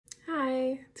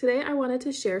Today I wanted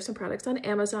to share some products on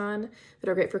Amazon that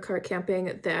are great for car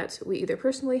camping that we either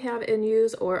personally have in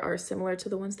use or are similar to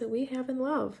the ones that we have and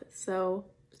love. So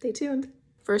stay tuned.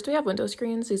 First, we have window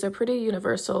screens. These are pretty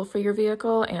universal for your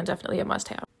vehicle and definitely a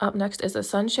must-have. Up next is a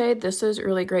sunshade. This is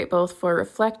really great both for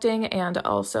reflecting and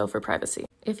also for privacy.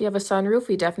 If you have a sunroof,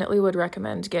 we definitely would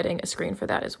recommend getting a screen for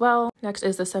that as well. Next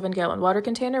is the 7-gallon water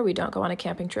container. We don't go on a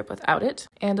camping trip without it.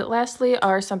 And lastly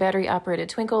are some battery-operated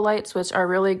twinkle lights, which are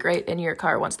really great in your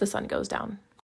car once the sun goes down.